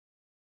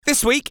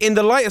This week, in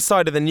the lighter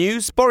side of the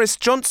news, Boris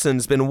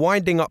Johnson's been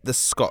winding up the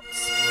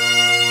Scots.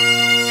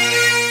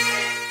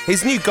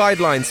 His new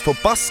guidelines for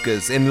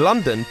buskers in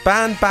London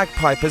ban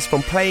bagpipers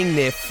from playing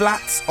near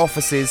flats,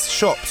 offices,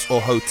 shops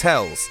or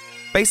hotels,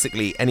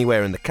 basically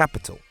anywhere in the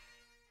capital.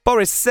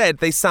 Boris said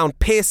they sound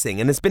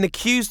piercing and has been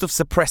accused of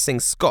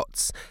suppressing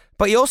Scots,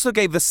 but he also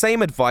gave the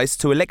same advice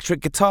to electric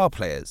guitar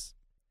players.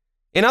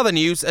 In other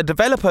news, a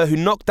developer who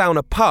knocked down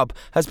a pub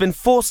has been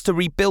forced to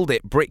rebuild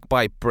it brick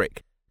by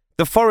brick.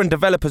 The foreign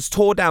developers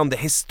tore down the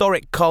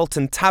historic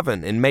Carlton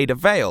Tavern in Maida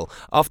Vale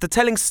after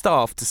telling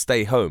staff to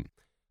stay home.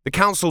 The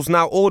council's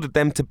now ordered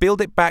them to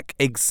build it back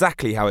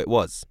exactly how it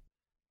was.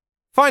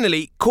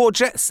 Finally,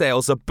 courgette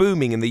sales are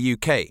booming in the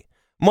UK.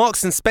 Marks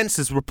 &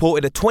 Spencer's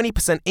reported a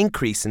 20%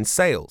 increase in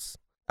sales.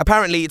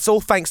 Apparently, it's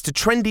all thanks to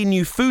trendy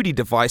new foodie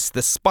device,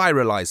 the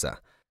Spiralizer.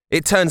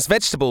 It turns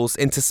vegetables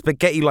into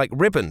spaghetti-like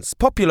ribbons,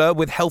 popular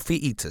with healthy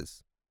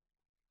eaters.